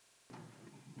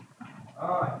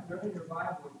All right, turn your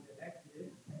Bible to Exodus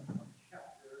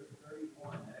chapter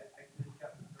 31. Exodus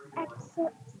chapter 31.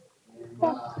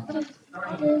 And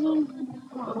starting a little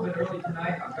bit early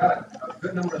tonight, I've got a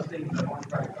good number of things I want to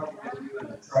try to cover with you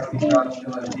and try to get out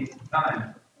still at a decent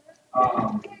time.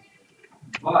 But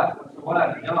so what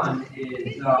I've done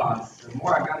is, the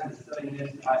more I got into studying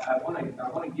this, I want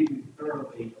to give you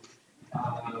thoroughly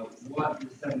what the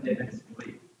Seventh Day Adventists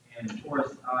believe. And of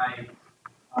course,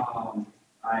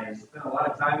 I spent a lot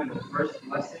of time in the first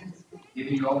lesson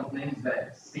giving you all the things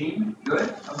that seem good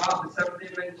about the Seventh Day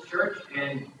Adventist Church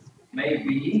and may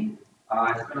be.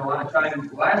 I spent a lot of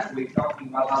time last week talking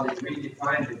about how they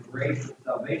redefine the grace of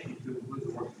salvation to include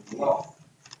the works of the law.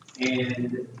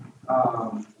 And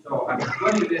so I'm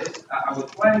putting this. I was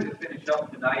planning to finish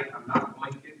up tonight. I'm not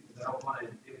going to because I don't want to.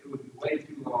 It would be way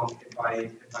too long if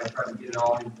I try to get it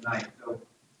all in tonight. So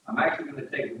I'm actually going to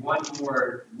take one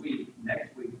more week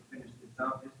next week to finish this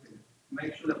up, just to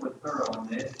make sure that we're thorough on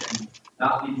this and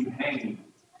not leave you hanging.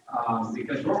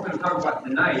 Because what we're going to talk about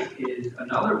tonight is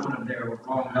another one of their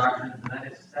wrong doctrines, and that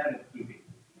is Sabbath keeping.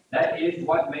 That is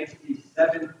what makes the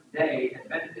Seventh-day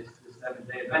Adventists the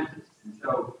Seventh-day Adventists. And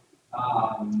so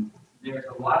there's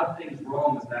a lot of things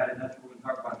wrong with that, and that's what we're going to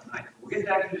talk about tonight. So we'll get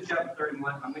to Exodus chapter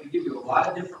 31. I'm going to give you a lot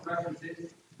of different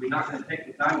references. We're not going to take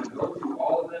the time to go through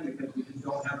all of them because we just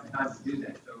don't have the time to do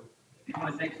that. So if you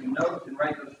want to take some notes and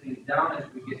write those things down as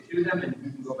we get to them, and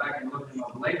you can go back and look them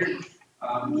up later,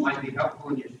 it might be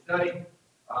helpful in your study.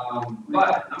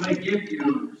 But I'm going to give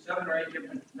you 7 or 8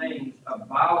 different things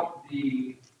about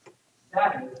the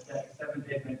Sabbath that the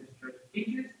Seventh-day Adventist Church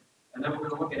teaches, and then we're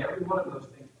going to look at every one of those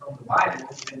things from the Bible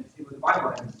and see what the Bible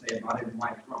has to say about it and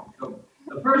why it's wrong. So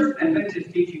the first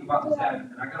Adventist teaching about the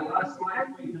Sabbath, and I got a lot of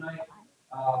slides for you tonight,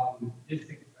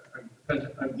 because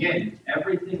again,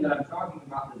 everything that I'm talking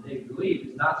about that they believe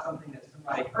is not something that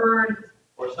somebody heard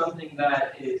or something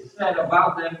that is said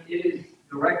about them. It is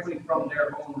directly from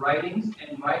their own writings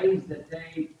and writings that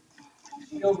they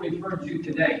still refer to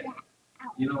today.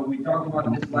 You know, we talked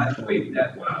about this last week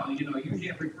that, well, you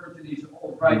can't refer to these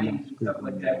old writings and stuff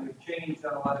like that. We've changed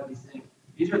on a lot of these things.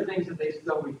 These are things that they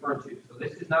still refer to. So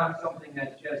this is not something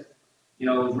that's just, it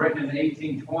was written in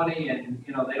 1820 and,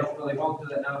 they don't really hold to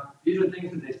that now. These are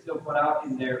things that they still put out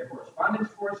in their correspondence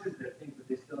courses. They're things that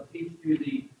they still teach to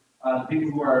the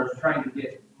people who are trying to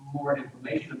get more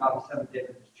information about the Seventh-day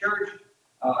Adventist Church.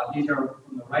 These are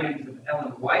from the writings of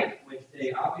Ellen White, which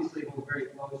they obviously hold very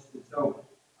close to. So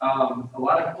a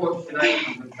lot of quotes tonight.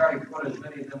 I'm going to try to put as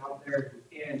many of them up there as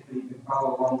we can so you can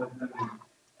follow along with them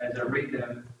as I read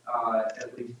them,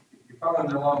 at least. If you're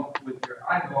following along with your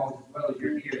eyeballs as well as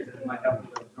your ears, then it might help you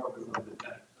absorb it a little bit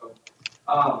better. So,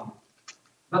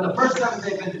 but the first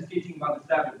Seventh-day Adventist teaching about the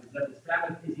Sabbath is that the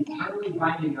Sabbath is eternally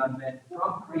binding on men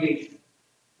from creation.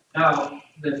 Now,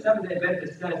 the Seventh-day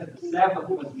Adventist says that the Sabbath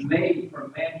was made for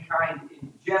mankind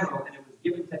in general, and it was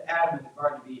given to Adam in the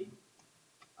Garden of Eden.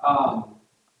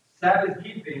 Sabbath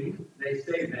keeping, they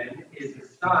say then, is a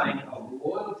sign of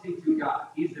loyalty to God.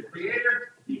 He's the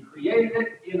creator. He created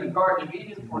it in the Garden of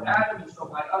Eden for Adam, and so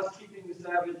by us keeping the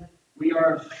Sabbath, we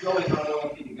are showing our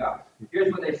loyalty to God.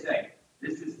 Here's what they say.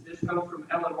 This comes from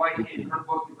Ellen White in her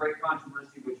book, The Great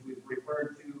Controversy, which we've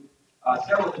referred to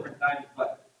several different times.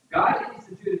 But God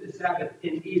instituted the Sabbath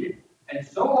in Eden, and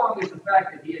so long as the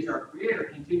fact that He is our creator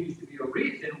continues to be a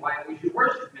reason why we should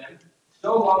worship Him,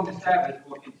 so long the Sabbath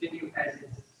will continue as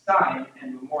its sign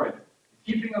and memorial.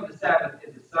 The keeping of the Sabbath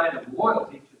is a sign of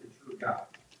loyalty to the true God.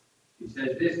 She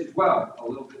says this as well, a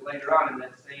little bit later on in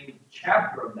that same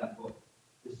chapter of that book.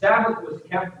 The Sabbath was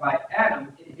kept by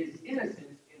Adam in his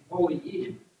innocence in holy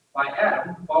Eden. By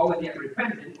Adam, fallen yet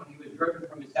repentant when he was driven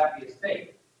from his happy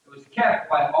estate. It was kept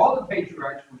by all the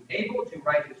patriarchs from Abel to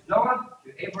righteous Noah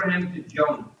to Abraham to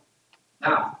Jonah.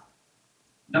 Now,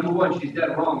 number one, she's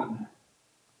dead wrong on that.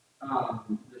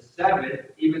 The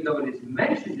Sabbath, even though it is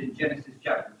mentioned in Genesis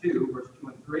chapter 2, verse 2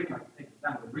 and 3, I can take the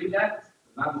time to read that.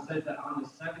 The Bible says that on the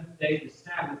seventh day, the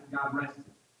Sabbath, God rested.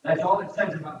 That's all it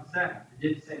says about the Sabbath. It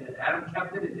didn't say that Adam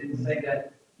kept it. It didn't say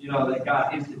that, that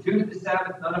God instituted the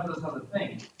Sabbath, none of those other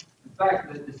things. In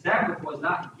fact, the Sabbath was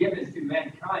not given to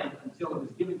mankind until it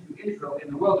was given to Israel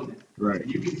in the wilderness. Right.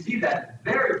 And you can see that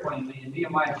very plainly in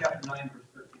Nehemiah chapter 9, verse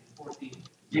 13 and 14.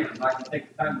 Again, I'm not going to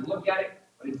take the time to look at it,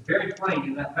 but it's very plain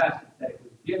in that passage that it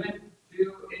was given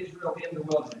to Israel in the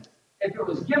wilderness. If it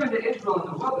was given to Israel in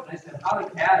the wilderness, then how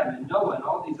did Adam and Noah and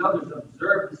all these others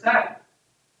observe the Sabbath?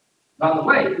 By the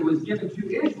way, it was given to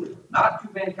Israel, not to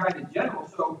mankind in general.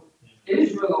 So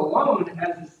Israel alone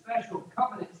has a special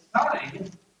covenant sign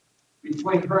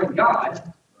between her and God,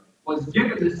 was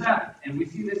given the Sabbath. And we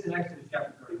see this in Exodus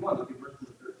chapter 31. Look at verse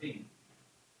 13.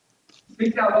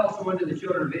 Speak thou also unto the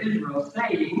children of Israel,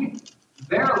 saying,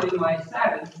 Verily my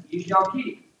Sabbath ye shall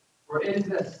keep, for it is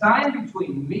a sign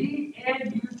between me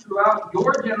and you throughout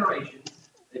your generations,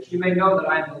 that you may know that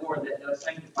I am the Lord that does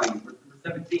sanctify you. Verse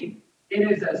 17.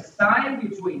 It is a sign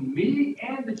between me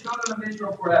and the children of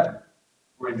Israel forever.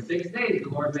 For in 6 days the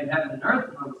Lord made heaven and earth,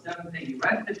 and on the seventh day he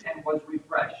rested and was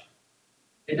refreshed.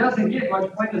 It doesn't get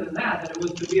much plainer than that it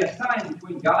was to be a sign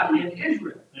between God and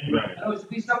Israel. Amen. And it was to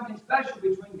be something special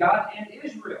between God and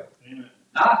Israel. Amen.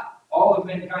 Not all of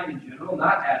mankind in general,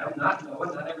 not Adam, not Noah,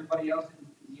 not everybody else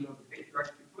in the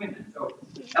patriarchs between them. So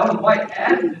Ellen White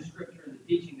adds the scripture in the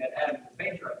teaching that Adam and the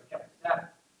patriarchs kept the Sabbath.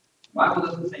 The Bible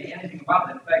doesn't say anything about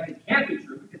that. In fact, it can't be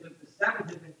true, because if the Sabbath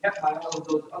had been kept by all of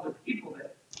those other people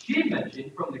that she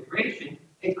mentioned from the creation,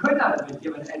 it could not have been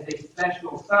given as a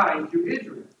special sign to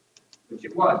Israel, which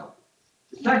it was.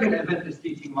 The second Adventist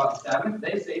teaching about the Sabbath,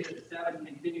 they say that the Sabbath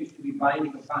continues to be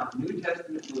binding upon New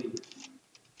Testament believers.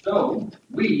 So,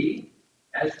 we,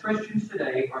 as Christians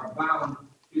today, are bound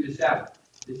to the Sabbath.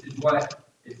 This is what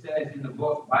it says in the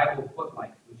book Bible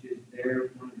Footlights, which is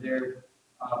one of their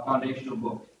foundational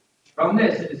books. From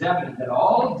this, it is evident that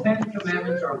all 10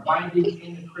 commandments are binding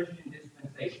in the Christian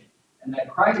dispensation, and that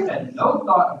Christ had no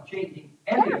thought of changing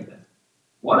any of them.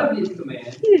 One of these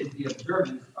commands is the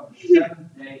observance of the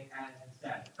seventh day as a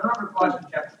Sabbath. Turn over to Colossians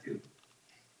chapter 2.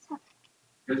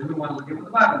 Because we want to look at what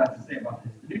the Bible has to say about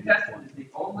this. The New Testament is the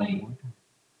only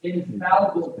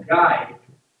infallible guide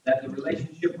that the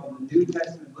relationship of the New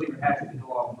Testament believer has to the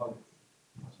law of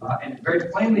Moses. And it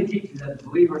very plainly teaches that the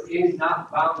believer is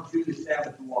not bound to the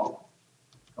Sabbath law.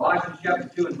 Colossians chapter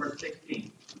 2 and verse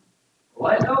 16.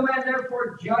 Let no man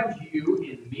therefore judge you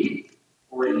in meat,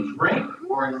 or in drink,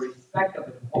 or in respect of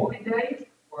the holy day,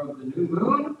 or of the new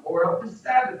moon, or of the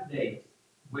Sabbath days,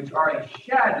 which are a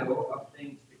shadow of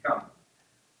things to come.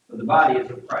 So the body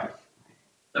is of Christ.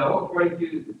 So according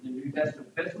to the New Testament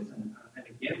epistles, and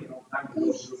again, we don't have time to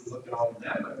go through and look at all of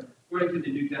them, but according to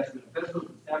the New Testament epistles,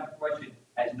 the Sabbath question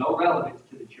has no relevance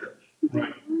to the church.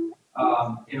 Right.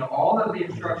 In all of the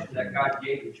instructions that God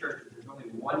gave the churches, there's only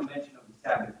one mention of the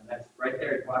Sabbath, and that's right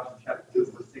there in Colossians chapter 2,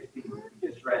 verse 16, which we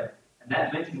just read. And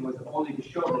that mention was only to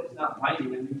show that it's not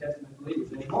binding on New Testament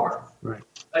believers anymore. Right.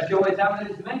 That's the only time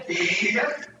that it's mentioned in the New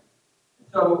Testament. And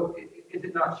so, is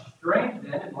it not strange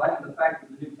then, in light of the fact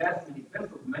that the New Testament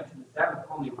epistles mention the Sabbath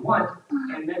only once,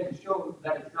 and then to show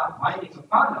that it's not binding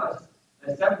upon us,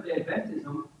 that Seventh-day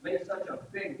Adventism makes such a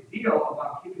big deal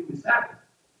about keeping the Sabbath?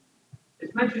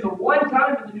 It's mentioned one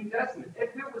time in the New Testament.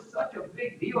 If it was such a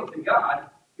big deal to God,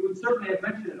 he would certainly have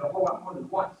mentioned it a whole lot more than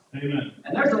once. Amen.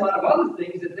 And there's a lot of other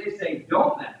things that they say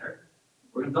don't matter.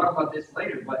 We're going to talk about this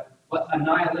later, but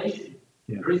annihilation.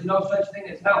 Yeah. There is no such thing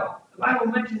as hell. The Bible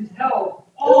mentions hell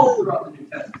all throughout the New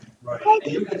Testament. Right.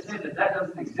 And you're going to say that that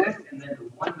doesn't exist, and then the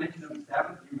one mention of the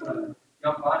Sabbath, you're going to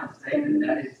jump on and say that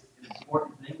that is an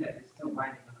important thing that is still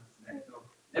binding on us today. So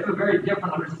they have a very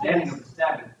different understanding of the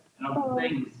Sabbath and of the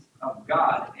things of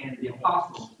God and the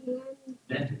apostles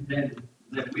than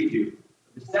we do.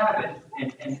 The Sabbath,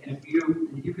 and if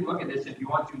you can look at this if you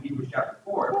want to in Hebrews chapter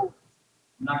 4. I'm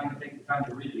not going to take the time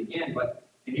to read it again, but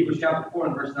in Hebrews chapter 4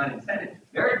 and verse 9 and 10, it's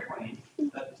very plain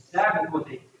that the Sabbath was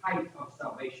a type of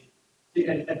salvation. See,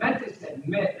 Adventists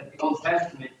admit that the Old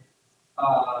Testament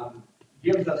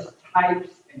gives us types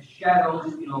and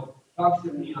shadows, talks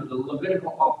of the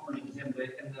Levitical offerings and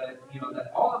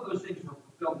that all of those things were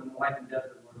fulfilled in the life and death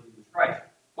of the Lord Jesus Christ.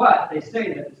 But they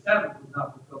say that the Sabbath was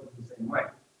not fulfilled in the same way.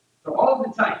 So all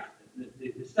of the types,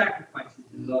 the sacrifices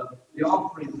and the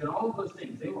offerings and all of those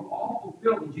things, they were all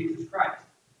fulfilled in Jesus Christ.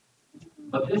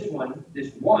 But this one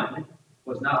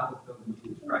was not fulfilled in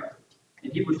Jesus Christ.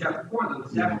 In Hebrews chapter 4, though, the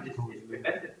Sabbath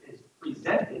is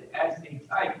presented as a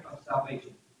type of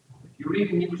salvation. If you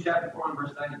read in Hebrews chapter 4 and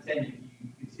verse 9 and 10,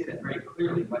 you can see that very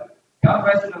clearly. But God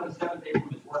rested on the seventh day from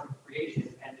his work of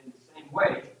creation, and in the same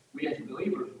way, we as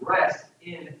believers rest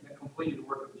in the completed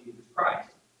work of Jesus Christ.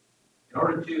 In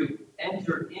order to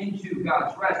enter into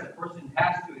God's rest, a person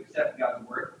has to accept God's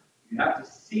work. You have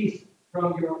to cease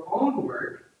from your own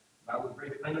work. I will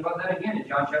very plain about that again in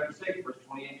John chapter 6, verse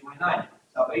 28-29.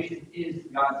 Salvation is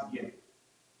God's gift.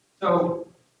 So,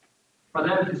 for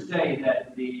them to say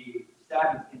that the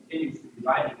Sabbath continues to be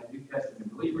binding on New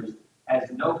Testament believers has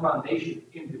no foundation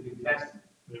in the New Testament.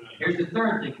 Here's the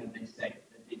third thing that they say,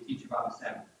 that they teach about the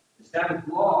Sabbath. The Sabbath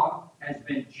law has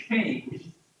been changed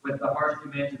with the harsh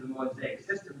demands of the Mosaic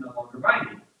system no longer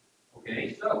binding.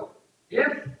 Okay, so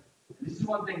if, this is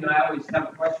one thing that I always have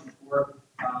a question for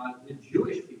the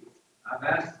Jewish people. I've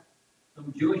asked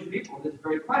some Jewish people this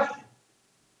very question.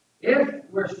 If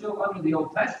we're still under the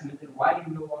Old Testament, then why do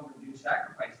you no longer do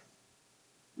sacrifices?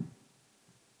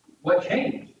 What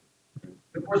changed?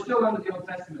 If we're still under the Old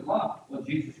Testament law, well,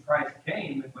 Jesus Christ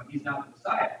came, but he's not the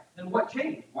Messiah. Then what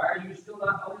changed? Why are you still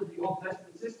not under the Old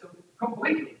Testament system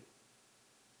completely?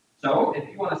 So, if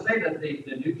you want to say that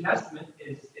the New Testament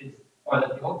or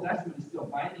that the Old Testament is still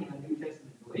binding on New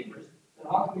Testament believers, then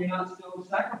how come you're not still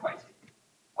sacrificing?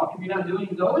 How come you're not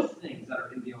doing those things that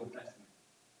are in the Old Testament?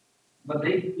 But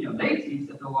they teach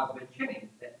that the law has been changed,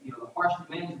 that the harsh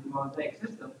demands of the Mosaic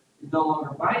system is no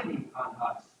longer binding on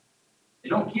us. They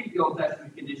don't keep the Old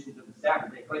Testament conditions of the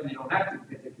Sabbath. They claim they don't have to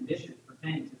because the conditions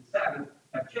pertaining to the Sabbath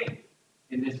have changed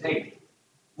in this age.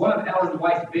 One of Ellen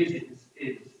White's visions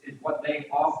is what they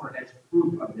offer as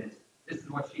proof of this. This is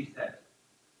what she says.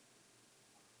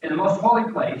 In the most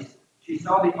holy place, she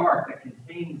saw the ark that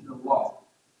contains the law,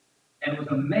 and was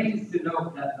amazed to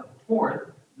note that the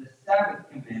fourth, the Sabbath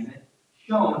commandment,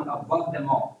 shone above them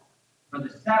all. For the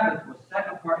Sabbath was set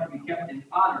apart to be kept in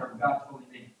honor of God's holy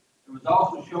name. It was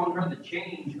also shown her the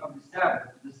change of the Sabbath,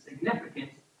 the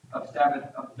significance of Sabbath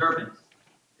observance.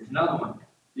 Here's another one.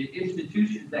 The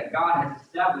institutions that God has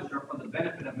established are for the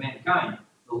benefit of mankind.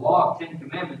 The law of 10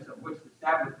 commandments, of which the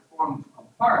Sabbath forms a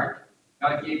part,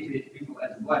 God gave to his people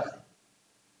as a blessing.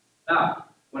 Now,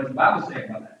 what does the Bible say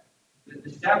about that?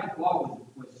 The Sabbath law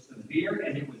was severe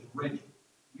and it was rigid.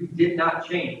 You did not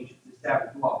change the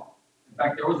Sabbath law. In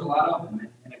fact, there was a lot of them.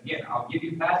 And again, I'll give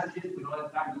you passages. We don't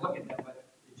have time to look at them. But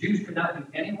the Jews could not do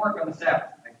any work on the Sabbath.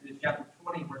 Exodus chapter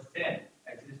 20, verse 10.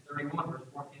 Exodus 31, verse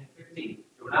 14 and 15.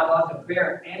 They were not allowed to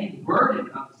bear any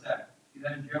burden on the Sabbath. See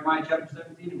that in Jeremiah chapter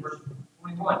 17 and verse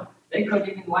 21. They couldn't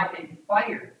even light a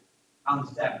fire on the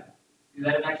Sabbath. See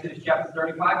that in Exodus chapter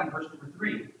 35 and verse number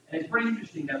 3. And it's pretty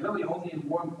interesting that really only in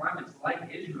warm climates like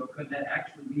Israel could that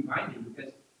actually be binding,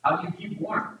 because how do you keep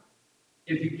warm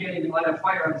if you can't even light a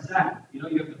fire on the Sabbath? You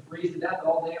have to freeze to death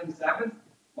all day on the Sabbath.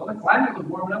 Well, the climate was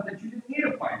warm enough that you didn't need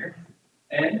a fire,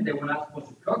 and they were not supposed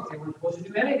to cook. They weren't supposed to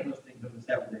do any of those things on the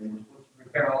Sabbath. They were supposed to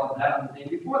prepare all of that on the day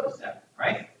before the Sabbath,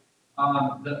 right?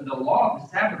 The law of the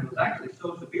Sabbath was actually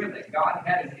so severe that God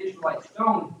had an Israelite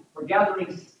stone for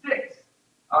gathering sticks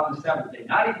on the Sabbath day,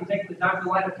 not even taking the time to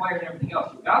light a fire and everything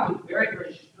else. So God was very,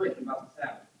 very strict about the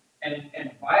Sabbath,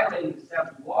 and violating the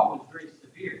Sabbath law was very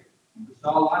severe. We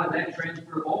saw a lot of that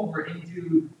transfer over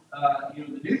into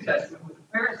the New Testament with the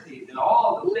Pharisees and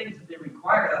all the things that they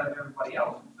required out of everybody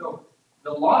else. And so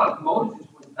the law of Moses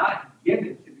was not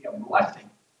given to be a blessing.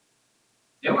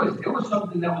 It was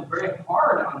something that was very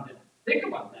hard on them. Think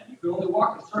about that. You could only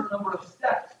walk a certain number of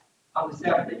steps on the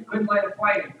Sabbath day. You couldn't light a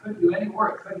fire. You couldn't do any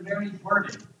work. Couldn't bear any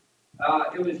burden.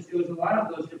 It was a lot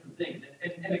of those different things.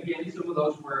 And again, some of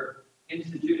those were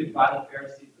instituted by the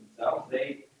Pharisees themselves.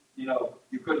 They,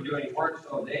 you couldn't do any work,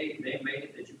 so they made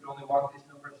it that you could only walk this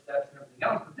number of steps and everything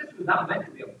else. But this was not meant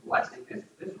to be a blessing.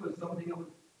 This was something that was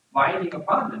binding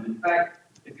upon them. In fact,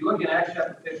 if you look at Acts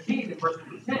chapter 15 and verse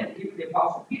 10, even the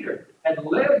Apostle Peter had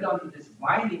lived under this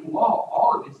binding law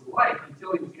all of his life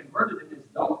until he was converted in his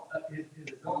adult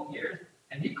years,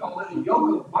 and he called it a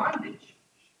yoke of bondage.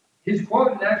 His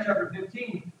quote in Acts chapter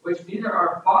 15, which neither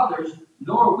our fathers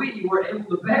nor we were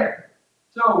able to bear.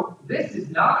 So this is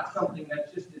not something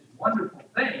that's just this wonderful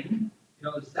thing.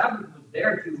 The Sabbath was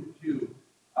there to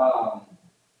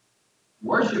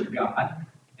worship God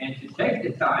and to take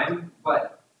the time,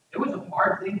 but it was a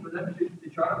hard thing for them to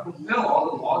try to fulfill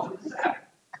all the laws of the Sabbath.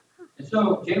 And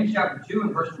so James chapter 2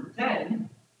 and verse number 10,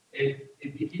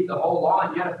 if you keep the whole law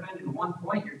and yet offend in one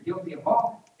point, you're guilty of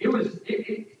all. It was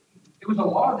a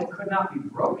law that could not be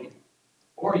broken,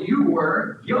 or you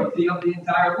were guilty of the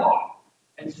entire law.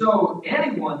 And so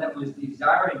anyone that was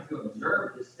desiring to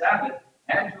observe the Sabbath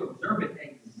had to observe it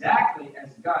exactly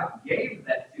as God gave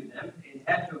that to them. It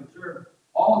had to observe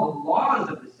all the laws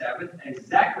of the Sabbath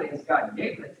exactly as God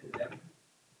gave that to them,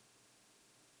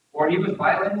 or he was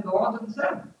violating the laws of the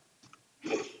Sabbath.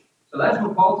 So that's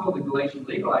what Paul told the Galatian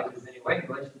Legalizers anyway.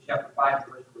 Galatians chapter 5,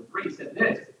 verse 3 said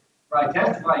this: "For I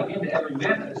testify again to every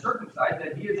man that is circumcised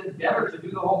that he is a debtor to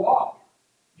do the whole law."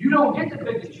 You don't get to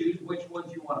pick and choose which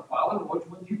ones you want to follow and which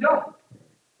ones you don't.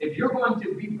 If you're going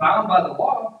to be bound by the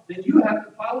law, then you have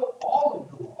to follow all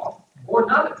of the law or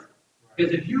none of it.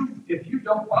 Because if you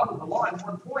don't follow the law in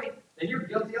one point, then you're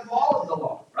guilty of all of the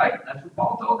law, right? That's what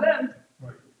Paul told them.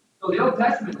 Right. So the Old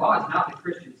Testament law is not the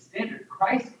Christian standard.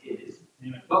 Christ is.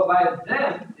 Amen. But by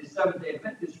them, the Seventh-day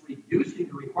Adventists reducing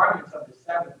the requirements of the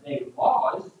Sabbath-day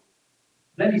laws,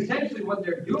 then essentially what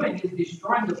they're doing is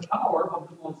destroying the power of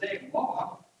the Mosaic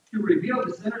law to reveal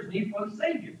the sinner's need for the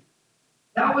Savior.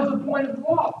 That was the point of the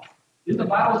law. Did the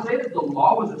Bible say that the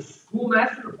law was a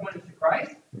schoolmaster to point us to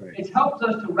Christ? Right. It helps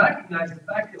us to recognize the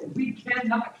fact that we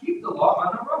cannot keep the law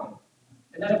on our own.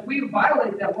 And that if we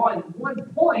violate that law in one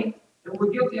point, then we're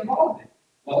guilty of all of it.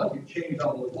 Well, if you change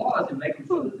all those laws and make them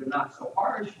so that they're not so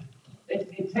harsh,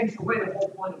 it takes away the whole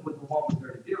point of what the law was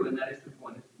there to do, and that is to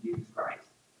point us to Jesus Christ.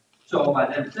 So by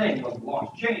them saying, well, the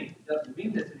law's changed, it doesn't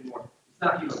mean this anymore. It's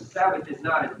not, the Sabbath is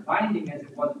not as binding as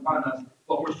it was upon us,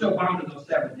 but we're still bound to those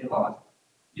Sabbath day laws.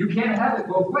 You can't have it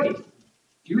both ways.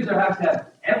 You either have to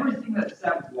have everything that the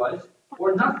Sabbath was,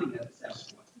 or nothing that the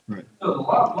Sabbath was. Right. So the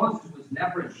law of Moses was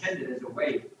never intended as a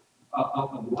way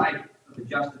of life of a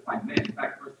justified man. In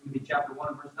fact, 1 Timothy chapter 1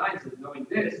 and verse 9 says, knowing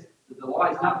this, that the law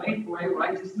is not made for a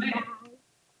righteous man.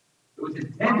 It was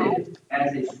intended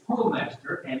as a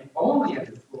schoolmaster, and only as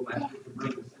a schoolmaster, to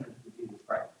bring the sinners to Jesus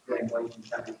Christ. Galatians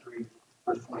chapter 3,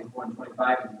 verse 24 and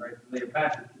 25 is a very familiar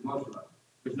passage to most of us.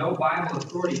 There's no Bible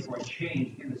authority for a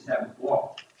change in the Sabbath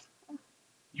law.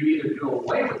 You either do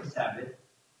away with the Sabbath,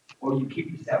 or you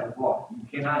keep the Sabbath law. You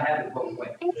cannot have it both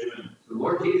ways. Amen. So the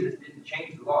Lord Jesus didn't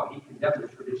change the law. He condemned the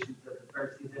traditions that the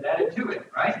Pharisees had added to it,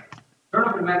 right? Turn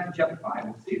over to Matthew chapter 5.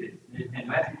 We'll see this. In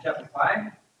Matthew chapter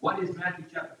 5, what is Matthew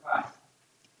chapter 5?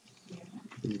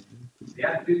 The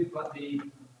Beatitudes, but the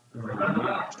Sermon on the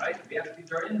Mount, right? The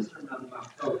Beatitudes are in the Sermon on the Mount.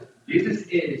 So Jesus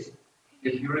is,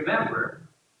 if you remember,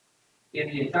 in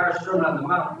the entire Sermon on the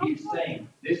Mount, he's saying,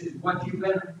 this is what you've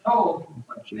been told,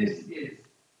 but this is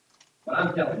what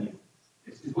I'm telling you.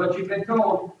 This is what you've been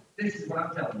told, this is what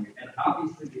I'm telling you. And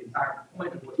obviously the entire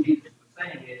point of what Jesus was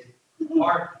saying is,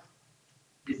 heart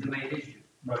is the main issue.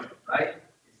 Right?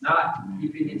 It's not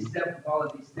keeping in step with all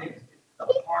of these things.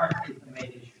 The heart is the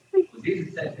main issue. So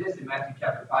Jesus says this in Matthew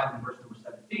chapter 5 and verse number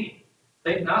 17.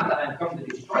 Think not that I am come to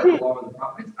destroy the law of the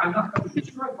prophets. I'm not come to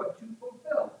destroy, but to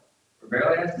fulfill. For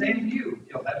verily I say to you,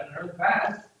 till heaven and earth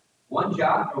pass, one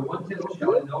jot or one tittle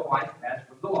shall in no wise pass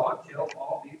from the law till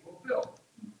all be fulfilled.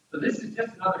 So this is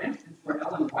just another instance where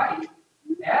Ellen White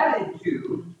added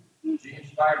to the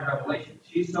inspired revelation.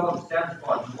 She saw the Sabbath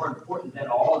law as more important than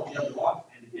all of the other laws.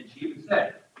 And she even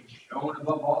said, it's shown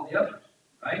above all the others.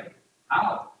 Right?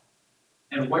 How?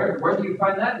 And where do you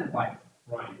find that in the Bible?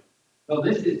 Right. So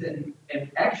this is an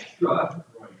extra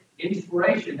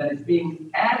inspiration that is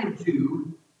being added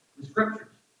to the Scriptures.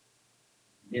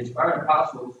 The inspired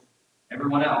apostles,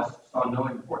 everyone else, saw no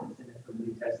importance in it for the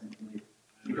New Testament believers.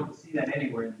 You don't see that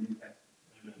anywhere in the New Testament.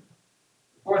 Amen.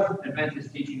 The fourth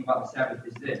Adventist teaching about the Sabbath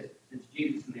is this. Since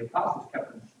Jesus and the apostles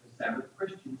kept the Sabbath,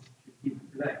 Christians should keep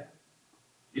it today.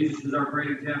 Jesus is our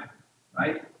great example,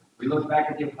 right? We look back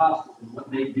at the apostles and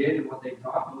what they did and what they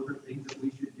taught. Those are things that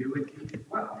we should do and teach as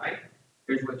well, right?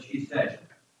 Here's what she said.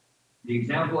 The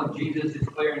example of Jesus is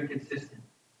clear and consistent.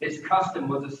 His custom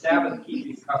was a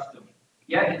Sabbath-keeping custom.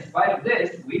 Yet, in spite of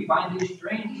this, we find a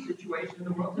strange situation in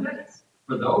the world today.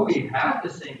 For though we have the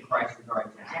same Christ as our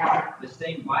example, the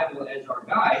same Bible as our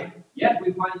guide, yet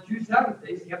we find 2 Sabbath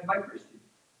days kept by Christians.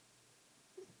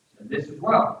 And this as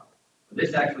well. But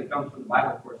this actually comes from the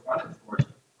Bible correspondence course.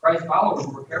 Christ's followers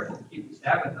were careful to keep the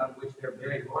Sabbath on which their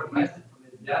very Lord rested from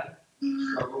his death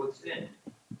struggle with sin.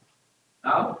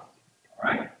 Now, all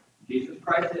right, Jesus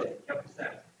Christ did, kept the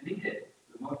Sabbath, and he did,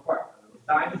 for the most part. There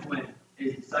were times when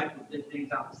his disciples did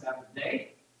things on the Sabbath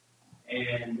day,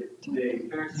 and the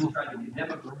Pharisees tried to condemn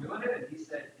him for doing it, and he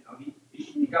said,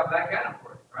 he got back at him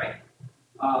for it, right?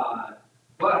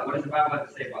 But what does the Bible have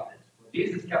to say about this? Well,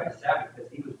 Jesus kept the Sabbath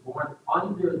because he was born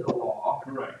under the law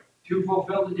to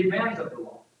fulfill the demands of the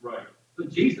law. Right. So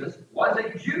Jesus was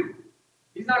a Jew.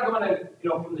 He's not going to,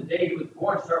 from the day he was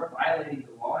born, start violating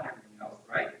the law and everything else,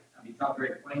 right? He taught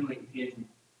very plainly in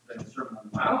the Sermon on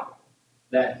the Mount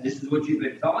that this is what you've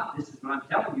been taught, this is what I'm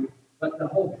telling you. But the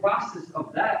whole process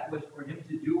of that was for him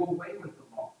to do away with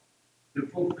the law, to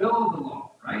fulfill the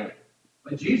law, right?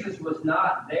 But Jesus was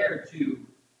not there to,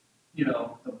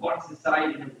 the buck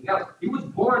society and everything else. He was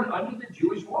born under the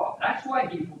Jewish law. That's why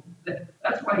he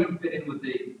fit in with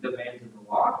the demands of the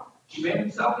law. He made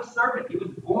himself a servant. He was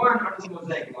born under the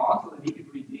Mosaic law so that he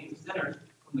could redeem sinners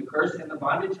from the curse and the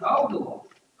bondage of the law,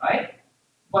 right?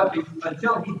 But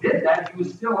until he did that, he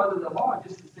was still under the law,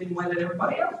 just the same way that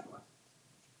everybody else was.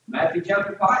 Matthew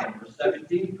chapter 5, verse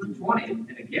 17 through 20.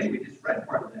 And again, we just read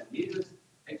part of that. Jesus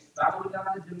expounded on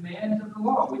the demands of the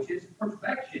law, which is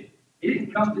perfection. He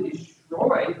didn't come to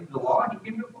destroy the law, he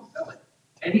came to fulfill it.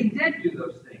 And he did do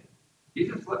those things.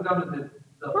 Jesus lived under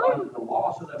the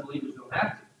law so that believers don't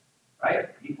have to. Right?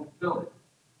 He fulfilled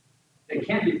it. It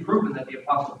can be proven that the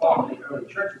Apostle Paul and the early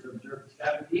churches observed the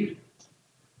Sabbath even.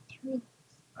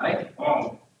 Right?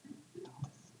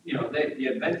 The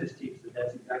Adventists teach that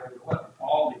that's exactly what.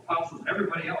 Paul, the apostles,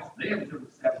 everybody else, they observe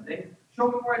the Sabbath day. Show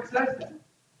me where it says that.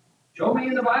 Show me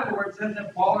in the Bible where it says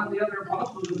that Paul and the other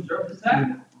apostles observed the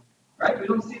Sabbath. Right? We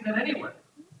don't see that anywhere.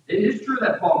 It is true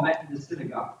that Paul met in the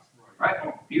synagogues. Right?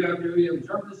 Peter after he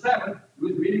observed the Sabbath, he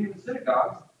was meeting in the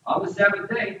synagogues on the Sabbath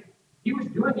day. He was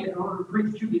doing it in order to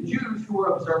preach to the Jews who were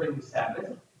observing the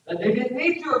Sabbath, that they didn't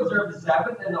need to observe the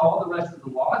Sabbath and all the rest of the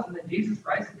laws, and that Jesus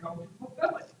Christ had come to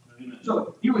fulfill it. Amen.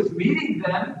 So he was meeting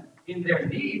them in their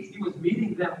needs. He was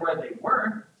meeting them where they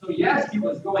were. So yes, he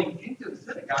was going into the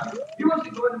synagogue. He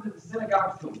wasn't going into the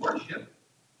synagogues to worship.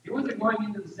 He wasn't going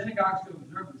into the synagogues to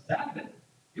observe the Sabbath.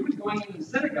 He was going into the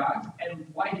synagogues, and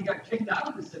why he got kicked out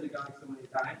of the synagogue so many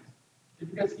times is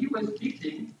because he was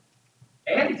teaching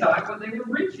anti what they were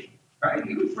preaching. Right?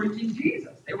 He was preaching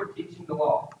Jesus. They were teaching the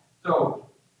law. So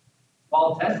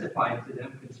Paul testified to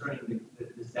them concerning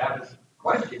the Sabbath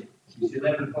question. You see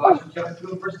that in Colossians chapter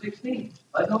 2 and verse 16.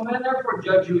 Let no man therefore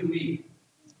judge you in meat,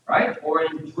 right? Or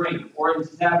in drink, or in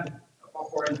Sabbath,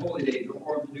 or in holy days,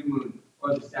 or the new moon,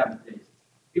 or the Sabbath days.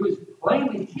 He was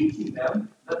plainly teaching them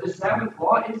that the Sabbath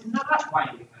law is not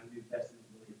binding on New Testament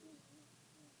believers.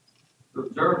 To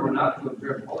observe or not to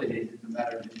observe holy days is a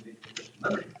matter of individual Christian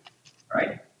liberty,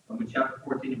 right? Romans chapter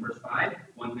 14 and verse 5,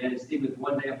 one man esteemeth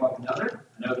one day above another,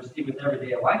 another esteemeth every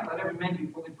day alike. Let every man be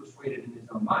fully persuaded in his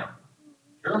own mind.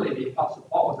 Surely the Apostle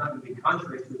Paul was not going to be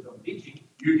contrary to his own teaching.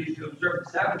 You need to observe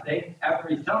the Sabbath day. After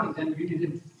he's telling them, you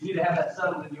need to have that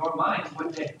settled in your mind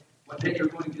what day you're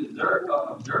going to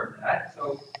observe that.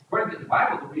 So according to the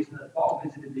Bible, the reason that Paul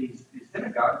visited these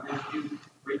synagogues was to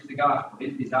preach the gospel.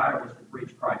 His desire was to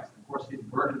preach Christ. Of course, his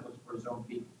burden was for his own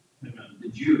people, the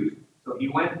Jews. So he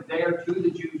went there to the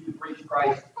Jews to preach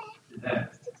Christ to them.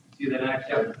 You see that in Acts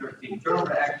chapter 13. Turn over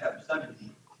to Acts chapter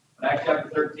 17. But Acts chapter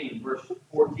 13, verse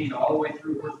 14, all the way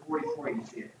through verse 44, you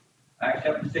see it. Acts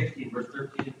chapter 16, verse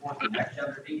 13 and 14. Acts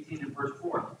chapter 18 and verse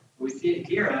 4. So we see it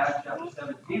here in Acts chapter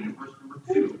 17 and verse number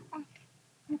 2.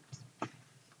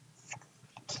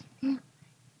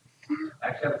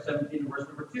 Acts chapter 17 and verse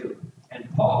number 2. And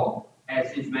Paul,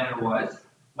 as his manner was,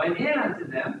 went in unto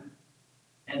them,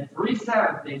 and 3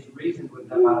 Sabbath days reasoned with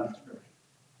them out of the Scripture.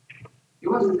 He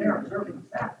wasn't there observing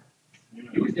the Sabbath.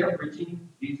 He was there preaching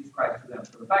Jesus Christ to them.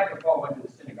 So the fact that Paul went to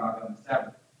the synagogue on the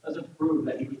Sabbath doesn't prove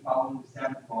that he was following the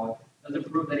Sabbath law.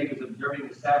 Doesn't prove that he was observing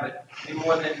the Sabbath any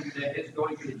more than his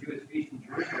going to the Jewish feast in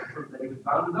Jerusalem proved that he was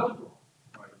bound to those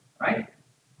laws. Right?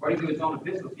 According to his own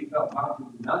epistles, he felt bound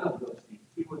to none of those things.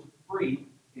 He was free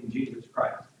in Jesus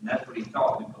Christ. And that's what he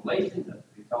taught in Galatians. That's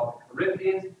what he taught in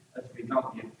Corinthians. That's what he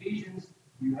taught in Ephesians.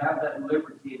 You have that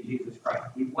liberty in Jesus Christ.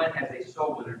 He went as a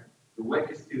soul winner to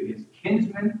witness to his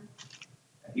kinsmen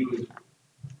that he was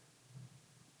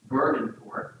burdened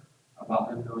for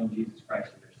about them knowing Jesus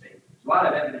Christ as their Savior. There's a lot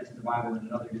of evidence in the Bible and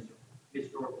in other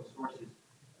historical sources.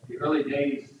 The early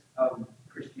days of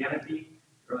Christianity,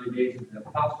 the early days of the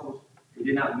apostles, they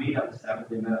did not meet on the Sabbath,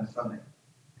 they met on Sunday.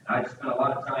 And I spent a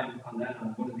lot of time on that on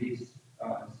one of these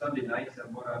Sunday nights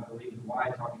of what I believe is why,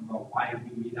 talking about why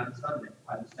we meet on Sunday,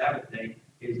 why the Sabbath day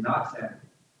is not Saturday.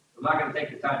 I'm not going to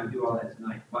take the time to do all that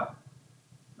tonight, but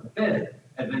the fifth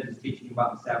Adventist teaching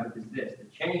about the Sabbath is this. The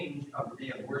change of the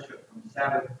day of worship from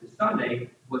Sabbath to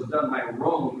Sunday was done by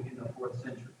Rome in the 4th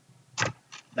century.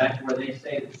 That's where they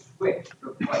say the switch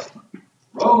took place.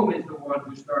 Rome is the one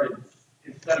who started,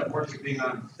 instead of worshiping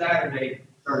on Saturday,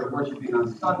 started worshiping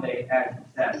on Sunday as the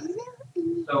Sabbath.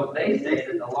 So they say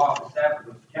that the law of the Sabbath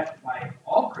was kept by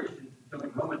all Christians until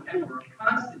the Roman Emperor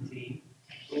Constantine,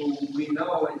 who we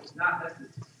know is not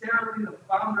necessarily the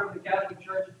founder of the Catholic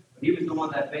Church, but he was the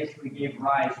one that basically gave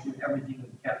rise to everything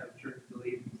that the Catholic Church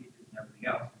believes and teaches and everything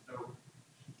else. So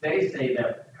they say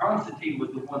that Constantine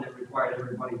was the one that required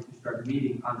everybody to start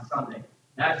meeting on Sunday.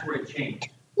 That's where it changed.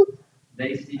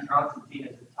 They see Constantine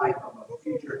as a type of a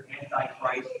future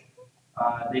Antichrist.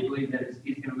 They believe that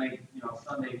he's going to make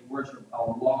Sunday worship a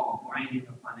law binding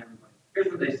upon everybody. Here's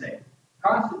what they say.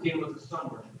 Constantine was a sun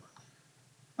worshiper,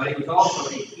 but he was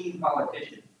also a keen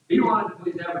politician. He wanted to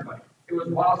please everybody. It was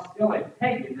while still a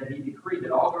pagan that he decreed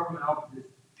that all government offices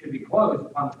should be closed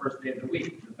upon the first day of the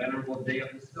week, the venerable day of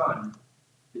the sun.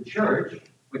 The church,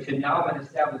 which had now been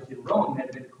established in Rome,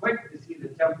 had been quick to see the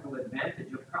temporal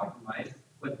advantage of compromise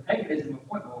with paganism a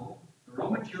foothold. The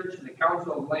Roman Church and the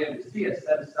Council of Laodicea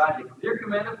set aside the clear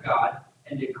command of God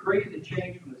and decreed the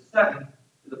change from the 7th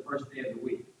to the first day of the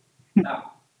week.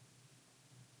 Now,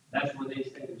 that's where they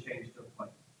say the change took place.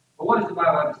 But what does the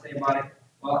Bible have to say about it?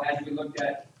 Well, as we looked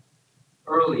at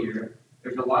earlier,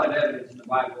 there's a lot of evidence in the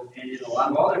Bible and in a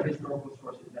lot of other historical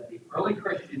sources that the early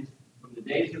Christians from the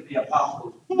days of the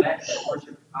apostles met and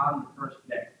worshiped on the first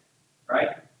day,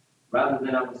 right? Rather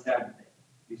than on the Sabbath day.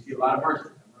 You see a lot of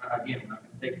verses. Again, we're not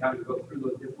going to take time to go through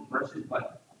those different verses,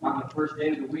 but on the first day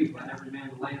of the week, let every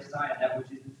man lay aside that which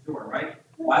is in store, right?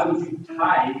 Why would you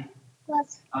tithe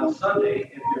on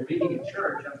Sunday if you're meeting in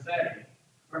church on Saturday?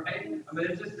 right? I mean,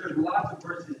 there's lots of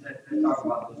verses that talk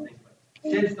about those things.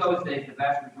 But since those days, the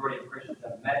vast majority of Christians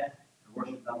have met and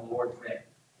worshiped on the Lord's Day.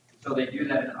 So they do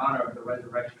that in honor of the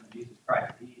resurrection of Jesus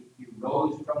Christ. He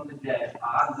rose from the dead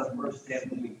on the first day of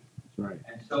the week. Right.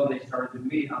 And so they started to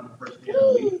meet on the first day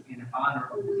of the week in honor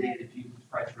of the day that Jesus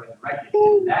Christ resurrected.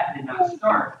 And that did not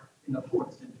start in the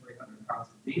 4th century under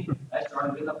Constantine. That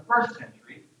started in the 1st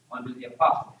century under the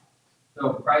apostles.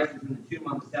 So Christ is in the tomb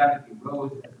on the Sabbath. He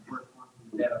rose as the first one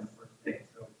from the dead on the first day.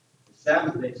 So the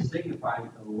Sabbath day signifies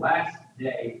the last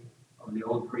day of the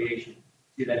old creation.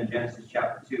 See that in Genesis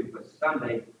chapter 2. But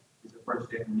Sunday is the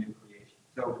first day of the new creation.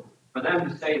 So for them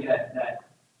to say that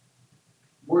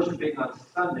worshiping on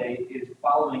Sunday is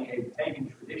following a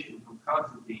pagan tradition from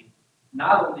Constantine,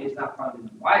 not only is not found in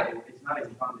the Bible, it's not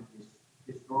even found in his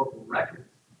historical records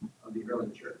of the early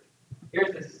church.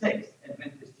 Here's the sixth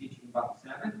Adventist teaching about the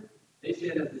Sabbath. They say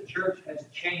that the church has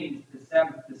changed the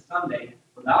Sabbath to Sunday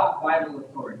without Bible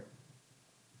authority.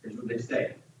 Here's what they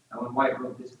say. Ellen White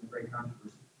wrote this in the Great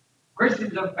Controversy.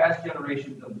 Christians of past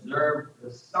generations observed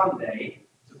the Sunday,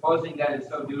 supposing that in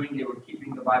so doing they were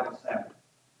keeping the Bible Sabbath.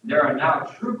 There are now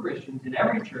true Christians in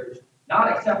every church,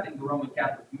 not accepting the Roman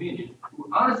Catholic Communion, who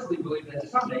honestly believe that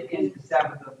Sunday is the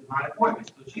Sabbath of divine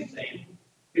appointment. So she's saying,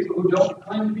 people who don't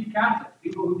claim to be Catholics,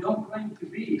 people who don't claim to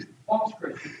be false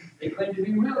Christians, they claim to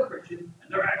be real Christians,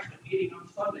 and they're actually meeting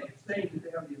on Sunday and saying that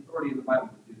they have the authority of the Bible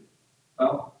to do it.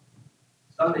 Well,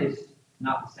 Sunday's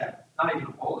not the Sabbath, not even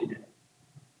a holy day.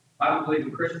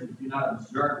 Bible-believing Christians do not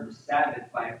observe the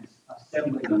Sabbath by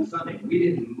assembling on Sunday. We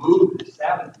didn't move the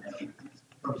Sabbath day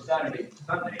from Saturday to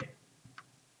Sunday.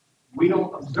 We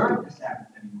don't observe the Sabbath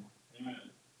anymore. Amen.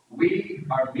 We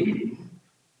are meeting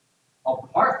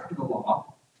apart from the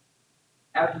law,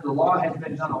 after the law has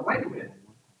been done away with,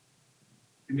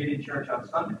 to meet in church on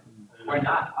Sunday. We're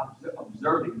not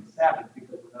observing the Sabbath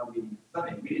because we're now meeting on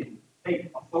Sunday. We didn't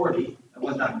take authority that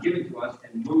was not given to us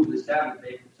and move the Sabbath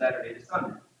day from Saturday to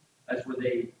Sunday. That's where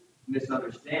they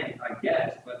misunderstand, I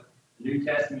guess, but the New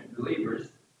Testament believers,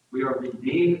 we are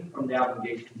redeemed from the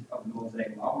obligations of the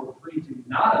Mosaic law. We're free to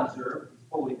not observe these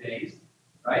holy days,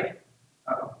 right?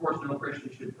 Of course, no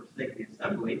Christian should forsake the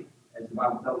assembly, as the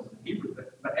Bible tells us in Hebrews,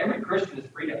 but every Christian is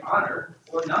free to honor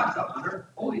or not to honor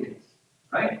holy days,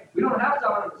 right? We don't have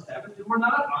to honor the Sabbath, and we're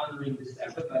not honoring the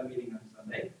Sabbath by meeting on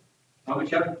Sunday. Romans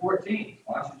chapter 14,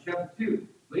 Colossians chapter 2.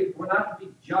 We're not to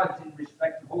be judged in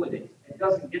respect to holy days. It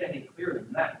doesn't get any clearer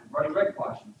than that. We've already read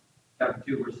Colossians chapter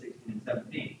 2, verse 16 and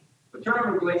 17. But turn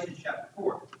over to Galatians chapter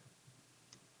 4.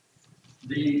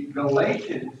 The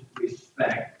Galatians'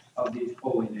 respect of these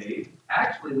holy days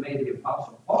actually made the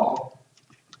Apostle Paul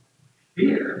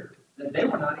fear that they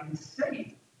were not even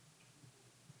saved.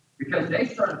 Because they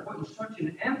started putting such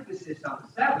an emphasis on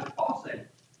the Sabbath. Paul said,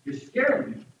 "You're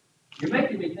scaring me. You're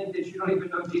making me think that you don't even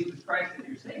know Jesus Christ as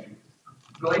your Savior."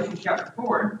 Galatians chapter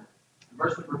 4,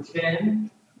 verse number 10,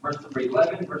 verse number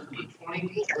 11, verse number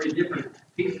 20, 3 different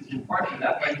pieces and parts of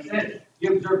that. But he says,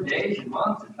 "You observe days and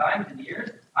months and times and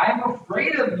years. I am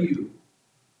afraid of you,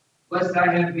 lest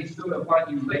I have bestowed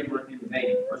upon you labor in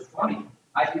vain." Verse 20,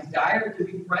 "I desire to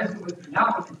be present with you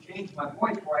now, but to change my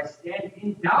voice, for I stand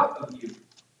in doubt of you."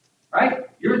 Right?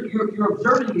 You're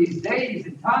observing these days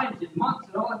and times and months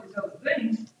and all of these other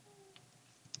things.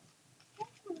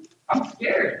 I'm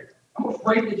scared. I'm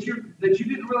afraid that you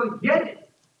didn't really get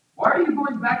it. Why are you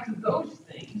going back to those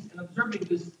things and observing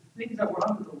these things that were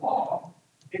under the law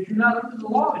if you're not under the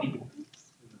law anymore?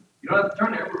 You don't have to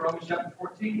turn there. We're Romans chapter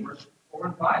 14, verse 4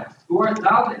 and 5. "Who art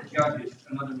thou that judgest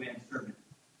another man's servant?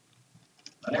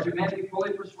 Let every man be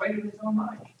fully persuaded in his own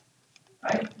mind."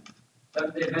 Right?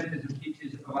 Seventh-day Adventism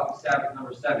teaches about the Sabbath,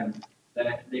 number 7,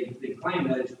 that they claim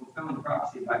that it's fulfilling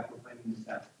prophecy by proclaiming the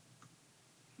Sabbath.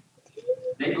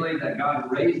 They believe that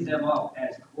God raised them up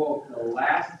as, quote, the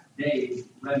last days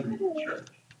remnant church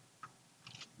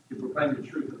to proclaim the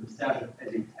truth of the Sabbath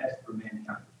as a test for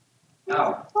mankind.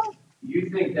 Now, you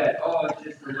think that, it's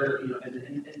just a little,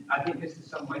 and I think this is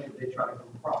some way that they try to come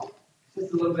across. It's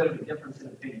just a little bit of a difference in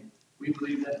opinion. We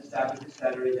believe that the Sabbath is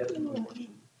Saturday, that's no worship.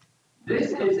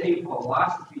 This is a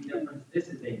philosophy difference. This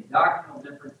is a doctrinal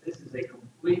difference. This is a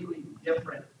completely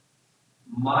different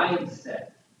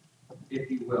mindset, if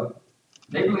you will.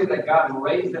 They believe that God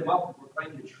raised them up to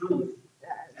proclaim the truth,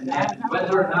 and that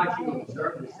whether or not you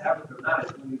observe the Sabbath or not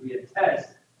is going to be a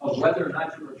test of whether or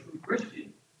not you're a true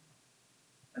Christian.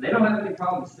 And they don't have any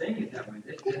problem saying it that way.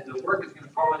 The work is going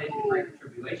to culminate in great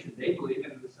tribulation. They believe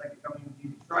in the second coming of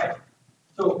Jesus Christ.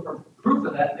 So for proof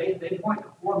of that, they point to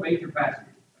 4 major passages.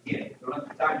 Again, don't have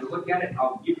the time to look at it.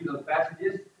 I'll give you those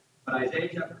passages. But Isaiah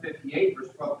chapter 58, verse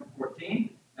 12 to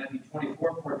 14, Matthew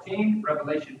 24, 14,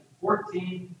 Revelation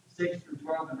 14, 6 6 through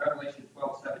 12 and Revelation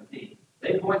 12:17.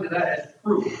 They point to that as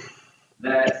proof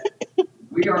that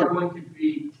we are going to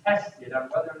be tested on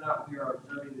whether or not we are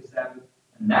observing the Sabbath,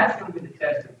 and that's going to be the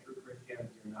test of true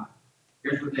Christianity or not.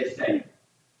 Here's what they say.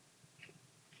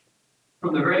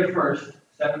 From the very first,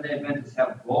 Seventh-day Adventists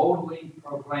have boldly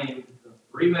proclaimed the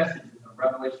three messages of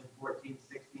Revelation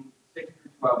 14:16, 6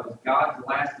 through 12 as God's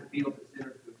last appeal to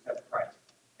sinners to accept Christ,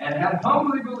 and have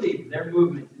humbly believed their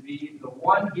movement to be the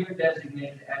one here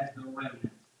designated as the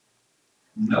remnant.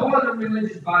 No other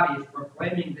religious body is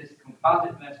proclaiming this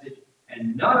composite message,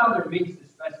 and none other meets the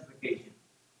specification.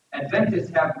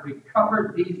 Adventists have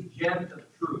recovered these gems of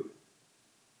truth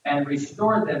and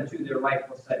restored them to their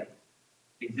rightful setting.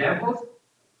 Examples: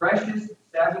 precious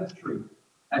Sabbath truth,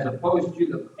 as opposed to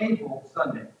the papal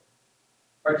Sunday.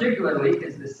 Particularly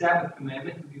is the Sabbath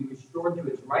commandment to be restored to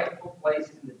its rightful place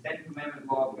in the Ten Commandment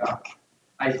law of God.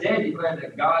 Isaiah declared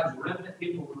that God's remnant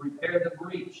people would repair the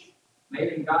breach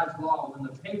made in God's law when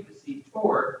the papacy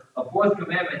tore a fourth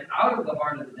commandment out of the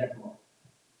heart of the Decalogue.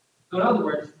 So in other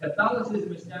words,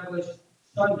 Catholicism established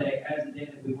Sunday as the day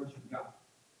that we worship God.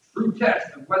 True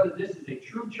test of whether this is a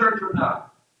true church or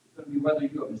not is going to be whether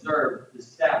you observe the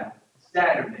Sabbath,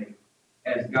 Saturday,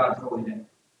 as God's holy day.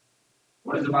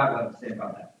 What does the Bible have to say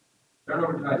about that? Turn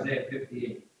over to Isaiah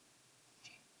 58.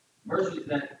 Verses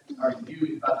that are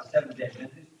used by the Seventh-day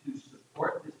Adventists to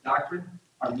support this doctrine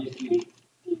are misused.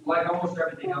 Like almost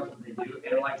everything else that they do,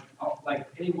 and like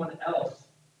anyone else,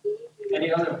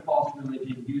 any other false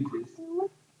religion uses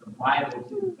the Bible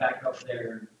to back up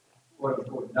their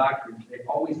quote-unquote doctrines, they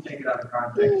always take it out of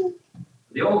context.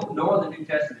 Nor the New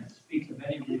Testament speaks of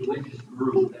any religious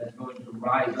group that is going to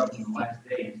rise up in the last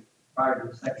days prior to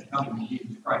the second coming of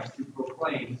Jesus Christ to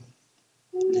proclaim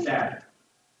the Sabbath.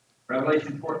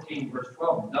 Revelation 14, verse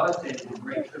 12 does say that the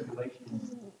Great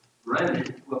Tribulation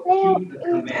remnant will keep the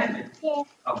commandments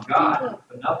of God,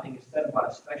 but nothing is said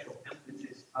about a special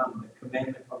emphasis on the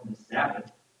commandment of the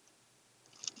Sabbath.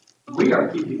 We are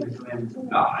keeping the commandments of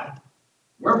God.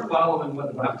 We're following what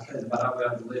the Bible says about how we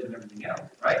ought to live and everything else,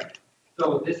 right?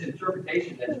 So this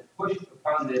interpretation that's pushed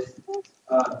upon this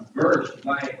verse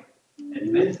by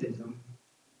Adventism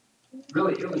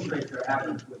really illustrates their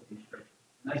absence with these scriptures.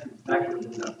 And that's exactly what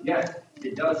it does. Yes,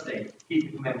 it does say, keep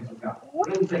the commandments of God.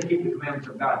 It doesn't say keep the commandments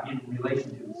of God in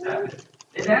relation to the Sabbath.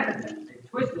 They've added that. They've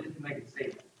twisted it to make it say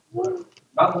that.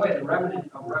 By the way, the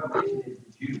remnant of Revelation is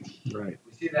the Jews. Right.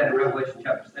 We see that in Revelation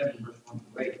chapter 7, verse 1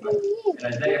 to 8. But in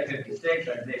Isaiah 56,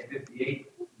 Isaiah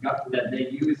 58, that they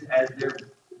use as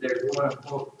their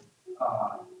quote-unquote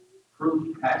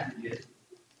proof passages,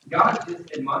 God is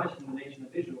just admonishing the nation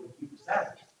of Israel to keep the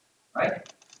Sabbath. Right?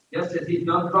 Just as he's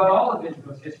done throughout all of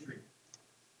Israel's history.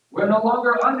 We're no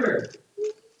longer under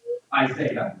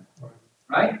Isaiah.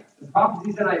 Right? The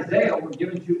prophecies in Isaiah were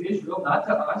given to Israel, not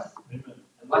to us. Amen.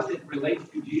 Unless it relates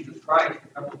to Jesus Christ, the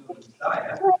coming of the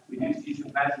Messiah. We do see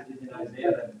some passages in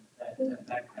Isaiah that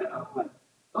back that up. But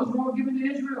those were all given to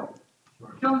Israel.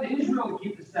 Telling Israel to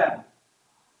keep the Sabbath.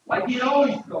 Like he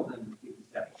always told them to keep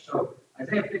the Sabbath. So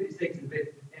Isaiah 56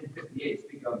 and 58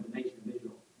 speak of the nation of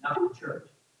Israel, not the church.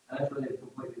 And that's where they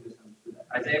completely misunderstood that.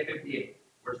 Isaiah 58,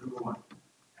 verse number 1.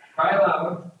 Cry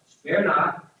aloud, spare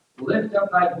not, lift up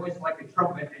thy voice like a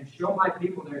trumpet, and show my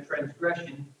people their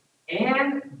transgression,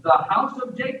 and the house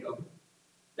of Jacob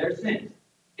their sins.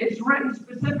 It's written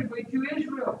specifically to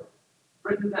Israel.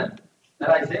 Written to them. That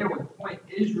Isaiah would point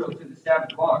Israel to the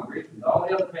Sabbath law, agrees with all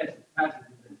the other passages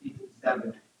that teach the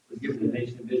Sabbath was given to the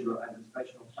nation of Israel as a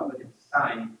special covenant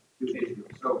sign to Israel.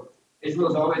 So Israel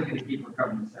is always going to keep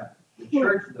recovering the Sabbath. The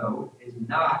church, though, is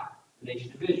not the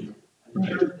nation of Israel. And the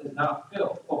church does not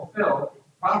fulfill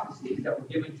prophecies that were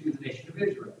given to the nation of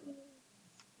Israel.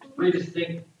 There's three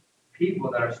distinct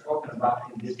people that are spoken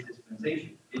about in this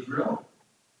dispensation: Israel,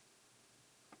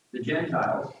 the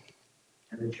Gentiles,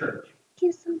 and the church.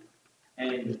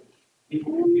 And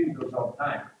people confuse those all the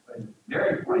time. But it's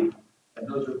very plain that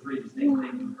those are three distinct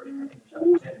things in 1 Corinthians chapter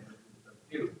 10, verses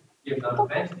 32. Given no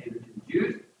offense neither to the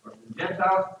Jews, nor to the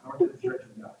Gentiles, nor to the church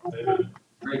of God. Amen.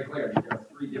 It's very clear that there are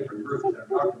three different groups that are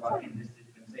talked about in this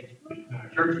dispensation.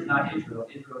 The church is not Israel.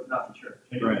 Israel is not the church.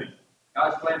 Right.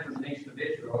 God's plan for the nation of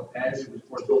Israel, as it was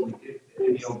foretold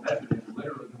in the Old Testament, is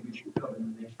literally going to be fulfilled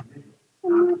in the nation of Israel,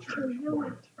 not the church.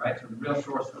 Right? So the real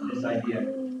source of this idea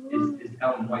is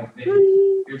Ellen White's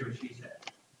vision. Here's what she said.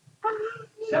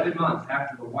 7 months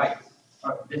after the whites,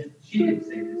 she didn't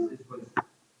say this. This was,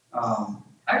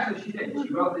 actually she did.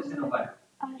 She wrote this in a letter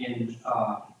in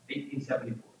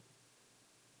 1874.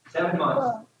 7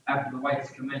 months after the whites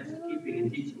commenced keeping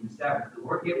and teaching the Sabbath, the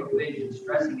Lord gave a vision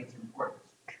stressing its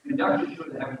importance, conducted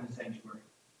through the heavenly sanctuary.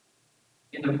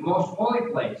 In the most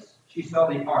holy place She saw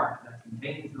the ark that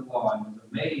contains the law and was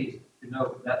amazed to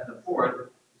note that the fourth,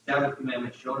 the Sabbath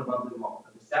commandment, showed above the law.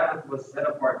 That the Sabbath was set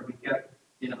apart to be kept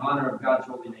in honor of God's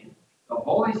holy name. The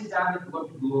holy Sabbath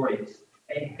looked glorious.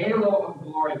 A halo of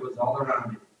glory was all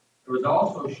around it. There was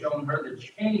also shown her the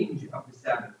change of the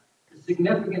Sabbath, the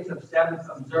significance of Sabbath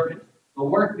observance, the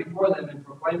work before them in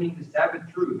proclaiming the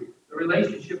Sabbath truth, the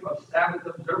relationship of Sabbath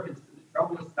observance to the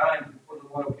troublous times before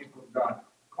the loyal people of God,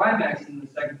 climaxing the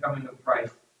second coming of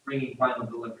Christ, bringing final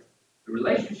deliverance. The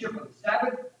relationship of the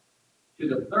Sabbath to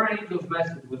the third angel's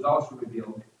message was also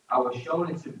revealed. I was shown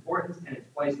its importance and its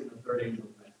place in the third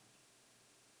angel's message.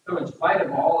 So in spite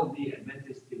of all of the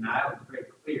Adventist denial, it's very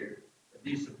clear that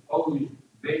these supposed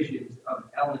visions of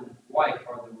Ellen White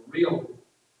are the real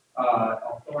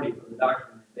authority for the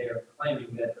doctrine that they are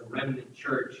claiming that the remnant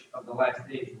church of the last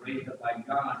days, raised up by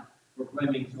God,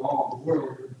 proclaiming to all the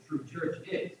world what the true church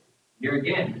is. Here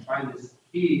again, we find this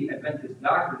key Adventist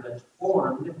doctrine that's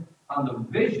formed on the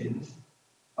visions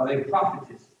of a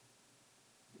prophetess.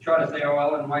 We try to say, oh,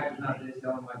 Ellen White is not this,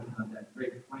 Ellen White is not that.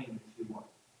 Very plain that she was.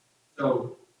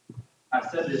 So, I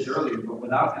said this earlier, but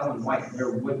without Ellen White,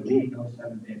 there would be no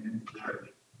Seventh-day Adventist church.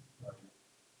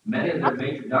 Many of their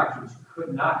major doctrines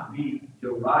could not be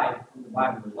derived from the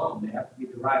Bible alone. They have to be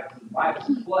derived from the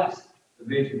Bible plus the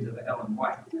visions of Ellen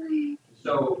White.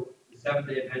 So the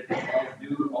Seventh-day Adventists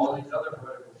do all these other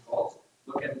heretical cults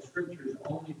look at the scriptures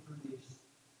only through these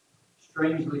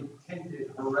strangely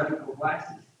tinted heretical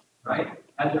glasses, right?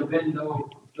 Had there been no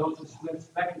Joseph Smith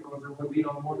spectacles, there would be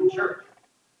no Mormon church.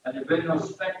 Had there been no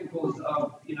spectacles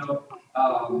of,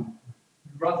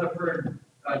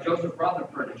 Joseph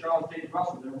Rutherford and Charles Taze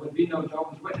Russell, there would be no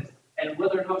Jehovah's Witness. And were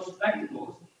there no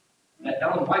spectacles that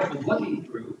Ellen White was looking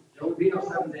through, there would be no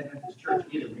Seventh-day Adventist church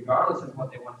either, regardless of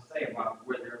what they want to say about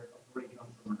where their authority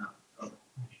comes from or not. So,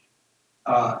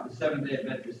 the Seventh-day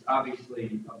Adventists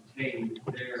obviously obtained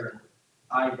their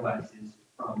eyeglasses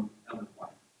from Ellen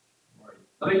White.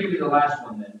 Let me give you the last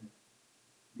one then.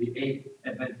 The eighth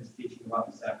Adventist teaching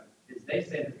about the Sabbath is they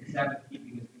say that the Sabbath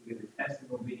keeping is going to be the test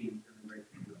of obedience during the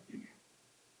Great Tribulation.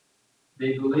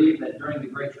 They believe that during the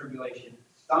Great Tribulation,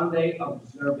 Sunday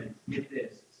observance, get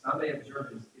this, Sunday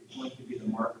observance is going to be the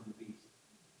mark of the beast.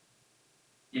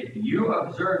 If you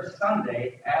observe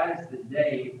Sunday as the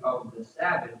day of the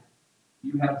Sabbath,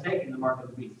 you have taken the mark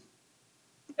of the beast.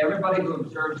 Everybody who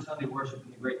observes Sunday worship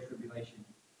in the Great Tribulation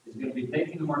is going to be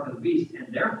taking the mark of the beast,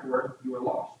 and therefore you are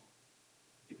lost.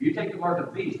 If you take the mark of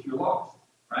the beast, you're lost,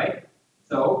 right?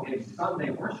 So if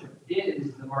Sunday worship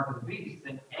is the mark of the beast,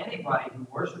 then anybody who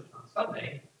worships on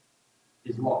Sunday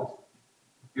is lost.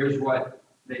 Here's what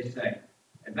they say.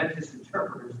 Adventist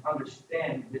interpreters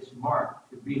understand this mark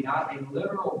to be not a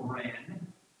literal brand,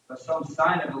 but some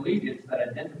sign of allegiance that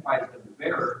identifies the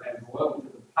bearer as loyal to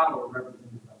the power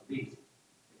represented by the beast.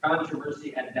 The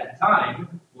controversy at that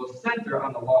time will center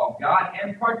on the law of God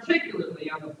and particularly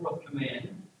on the fourth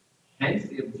command. Hence,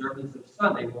 the observance of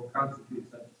Sunday will constitute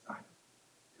such a sign.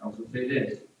 They also say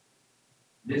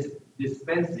this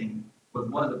dispensing with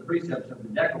one of the precepts of the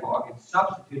Decalogue and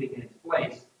substituting in its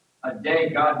place a day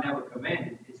God never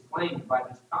commanded is claimed by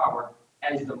this power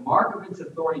as the mark of its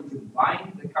authority to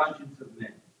bind the conscience of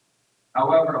men.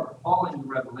 However appalling the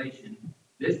revelation,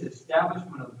 this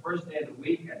establishment of the first day of the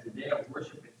week as a day of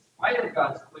worship in spite of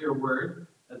God's clear word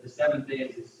that the seventh day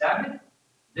is his Sabbath,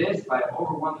 this, by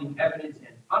overwhelming evidence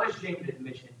and unashamed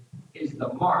admission, is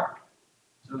the mark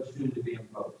so soon to be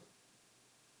imposed.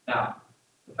 Now,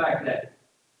 the fact that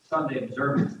Sunday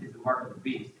observance is the mark of the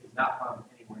beast is not found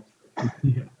anywhere in Scripture.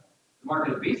 Yeah. The mark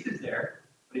of the beast is there,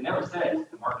 but he never says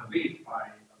the mark of the beast by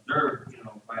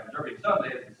observing Sunday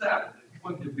as the Sabbath is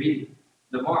going to be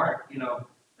the mark.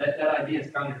 That idea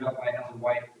is conjured up by Ellen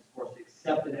White, of course,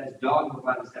 accepted as dogma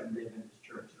by the Seventh-day Adventist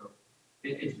Church. So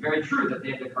it's very true that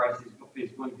the Antichrist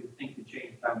is going to think to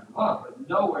change times of law, but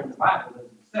nowhere in the Bible does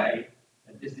it say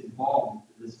that this involves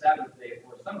the Sabbath day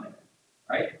or Sunday,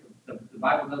 right? The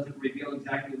Bible doesn't reveal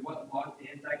exactly what law the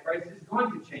Antichrist is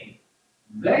going to change.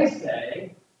 They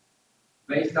say,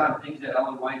 based on things that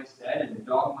Ellen White has said and the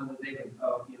dogma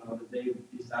that they've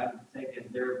decided to take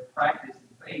as their practice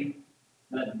and faith,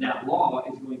 that law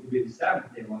is going to be the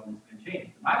Sabbath day law that's going to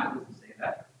change. The Bible doesn't say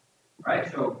that, right?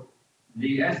 So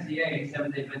the SDA,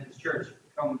 Seventh-day Adventist Church,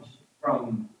 comes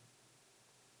from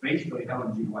basically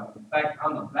Ellen G. White. In fact,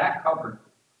 on the back cover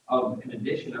of an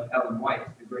edition of Ellen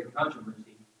White's The Great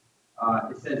Controversy,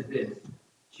 it says this: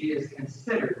 she is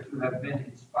considered to have been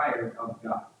inspired of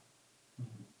God.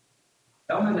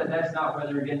 Tell me that that's not where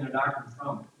they're getting their doctrine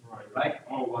from, right?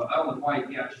 Oh, well, Ellen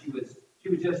White, yeah, she was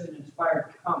just an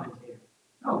inspired commentator.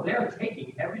 No, they are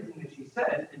taking everything that she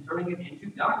says and turning it into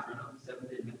doctrine of the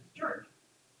Seventh-day Adventist Church.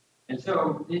 And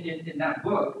so in that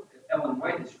book, Ellen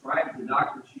White describes the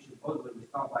doctrine she supposedly was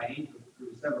taught by angels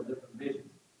through several different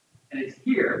visions. And it's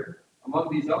here, among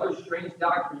these other strange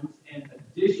doctrines and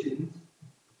additions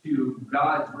to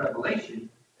God's revelation,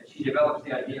 that she develops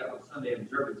the idea of Sunday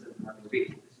observance as a mark of the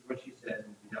beast. This is what she says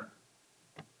when we're done.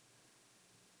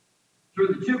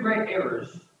 Through the two great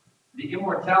errors, the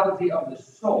immortality of the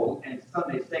soul and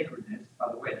Sunday sacredness,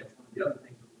 by the way, that's one of the other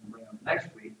things that we're going to bring up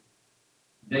next week,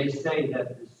 they say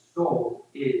that the soul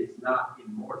is not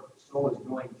immortal. The soul is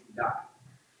going to die.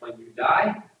 When you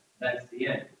die, that's the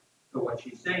end. So what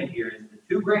she's saying here is the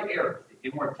two great errors, the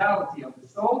immortality of the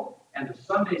soul and the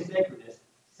Sunday sacredness,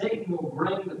 Satan will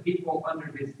bring the people under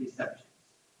his deceptions.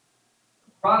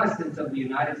 The Protestants of the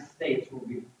United States will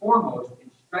be foremost in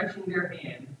stretching their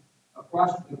hand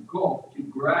across the gulf to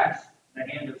grasp the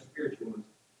hand of spiritualism.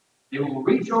 They will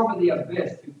reach over the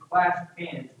abyss to clasp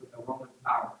hands with the Roman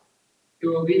power. It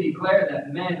will be declared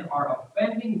that men are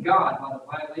offending God by the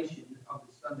violation of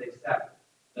the Sunday Sabbath,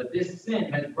 that this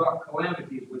sin has brought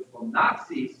calamities which will not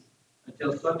cease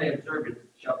until Sunday observance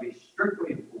shall be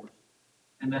strictly enforced,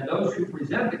 and that those who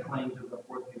present the claims of the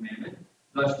fourth commandment,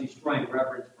 thus destroying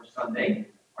reverence for Sunday,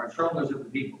 are troublers of the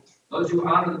people. Those who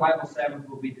honor the Bible Sabbath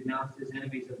will be denounced as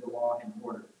enemies of the law and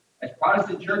order. As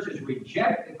Protestant churches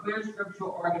reject the clear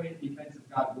scriptural argument in defense of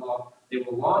God's law, they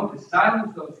will long to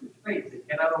silence those whose faith they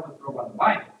cannot overthrow by the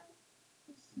Bible.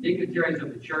 Dignitaries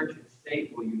of the church and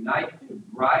state will unite to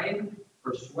bribe,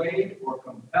 persuade, or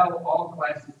compel all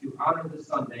classes to honor the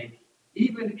Sunday,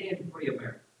 even in free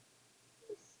America.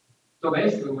 So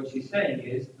basically what she's saying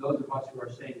is, those of us who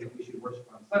are saying that we should worship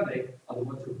on Sunday are the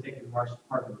ones who have taken the mark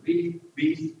of the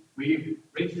beast. We've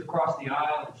reached across the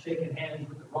aisle and shaken hands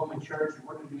with the Roman Church, and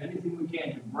we're going to do anything we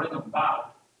can to bring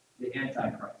about the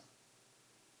Antichrist.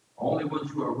 The only ones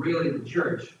who are really the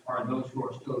church are those who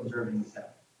are still observing the Sabbath.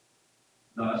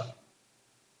 Thus,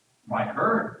 by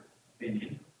her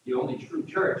opinion, the only true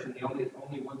church and the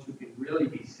only ones who can really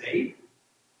be saved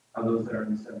are those that are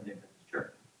in the Seventh-day Adventist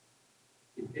Church.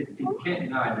 You can't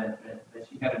deny that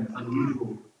she had an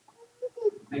unusual,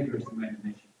 vigorous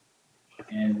imagination.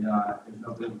 And there's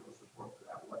no biblical support for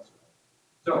that whatsoever.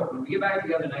 So when we get back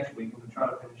together next week, we're going to try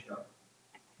to finish up.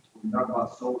 We're going to talk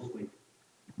about soul sleep.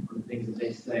 One of the things that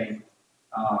they say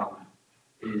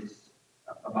is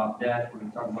about death. We're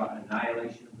going to talk about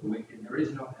annihilation of the wicked. There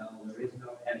is no hell. There is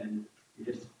no heaven. You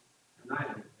just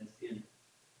annihilate it. That's the end.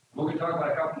 We're going to talk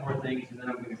about a couple more things, and then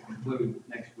I'm going to conclude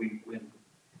next week with.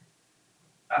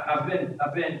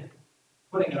 I've been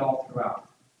putting it all throughout,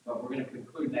 but we're going to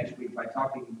conclude next week by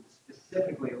talking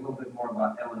specifically a little bit more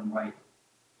about Ellen White.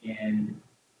 And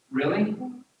really,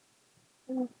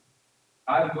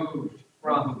 I've moved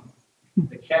from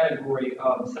the category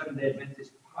of Seventh-day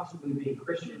Adventists possibly being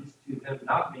Christians to them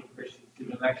not being Christians to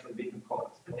them actually being a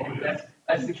cult. And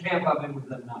that's the camp I'm in with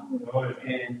them now.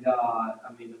 And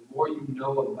the more you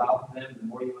know about them, the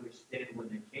more you understand where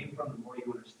they came from, the more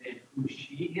you understand who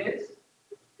she is,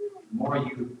 the more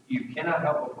you cannot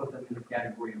help but put them in the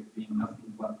category of being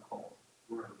nothing but a cult.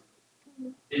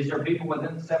 Is there people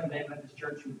within the Seventh-day Adventist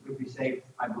Church who could be saved?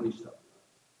 I believe so.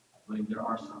 I believe there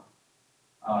are some.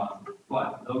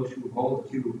 But those who hold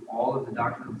to all of the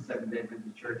doctrine of the Seventh-day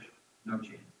Adventist Church, no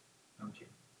chance. No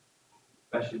chance.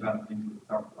 Especially about the things we've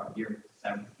talked about here,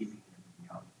 Sabbath keeping and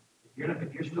everything else.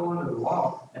 If you're still under the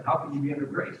law, then how can you be under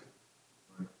grace?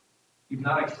 You've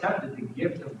not accepted the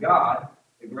gift of God,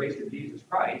 the grace of Jesus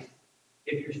Christ,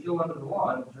 if you're still under the law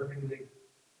and observing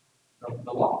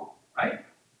the law, right?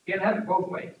 You can't have it both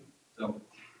ways. So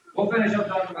we'll finish up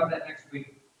talking about that next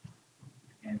week,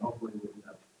 and hopefully we'll do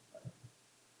that.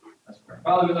 Let's pray.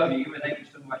 Father, we love you. And thank you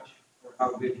so much for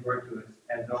how good you are to us.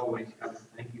 As always, God,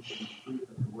 we thank you for the truth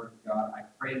of the Word of God. I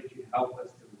pray that you help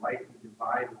us to rightly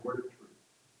divide the Word of truth.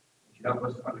 That you help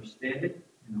us to understand it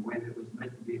in the way that it was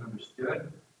meant to be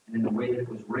understood and in the way that it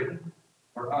was written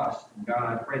for us. And God,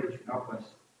 I pray that you help us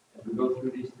as we go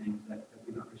through these things, that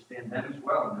we understand them as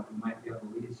well, and that we might be able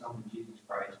to lead some to Jesus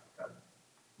Christ.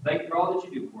 Thank you for all that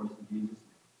you do for us in Jesus'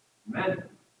 name. Amen.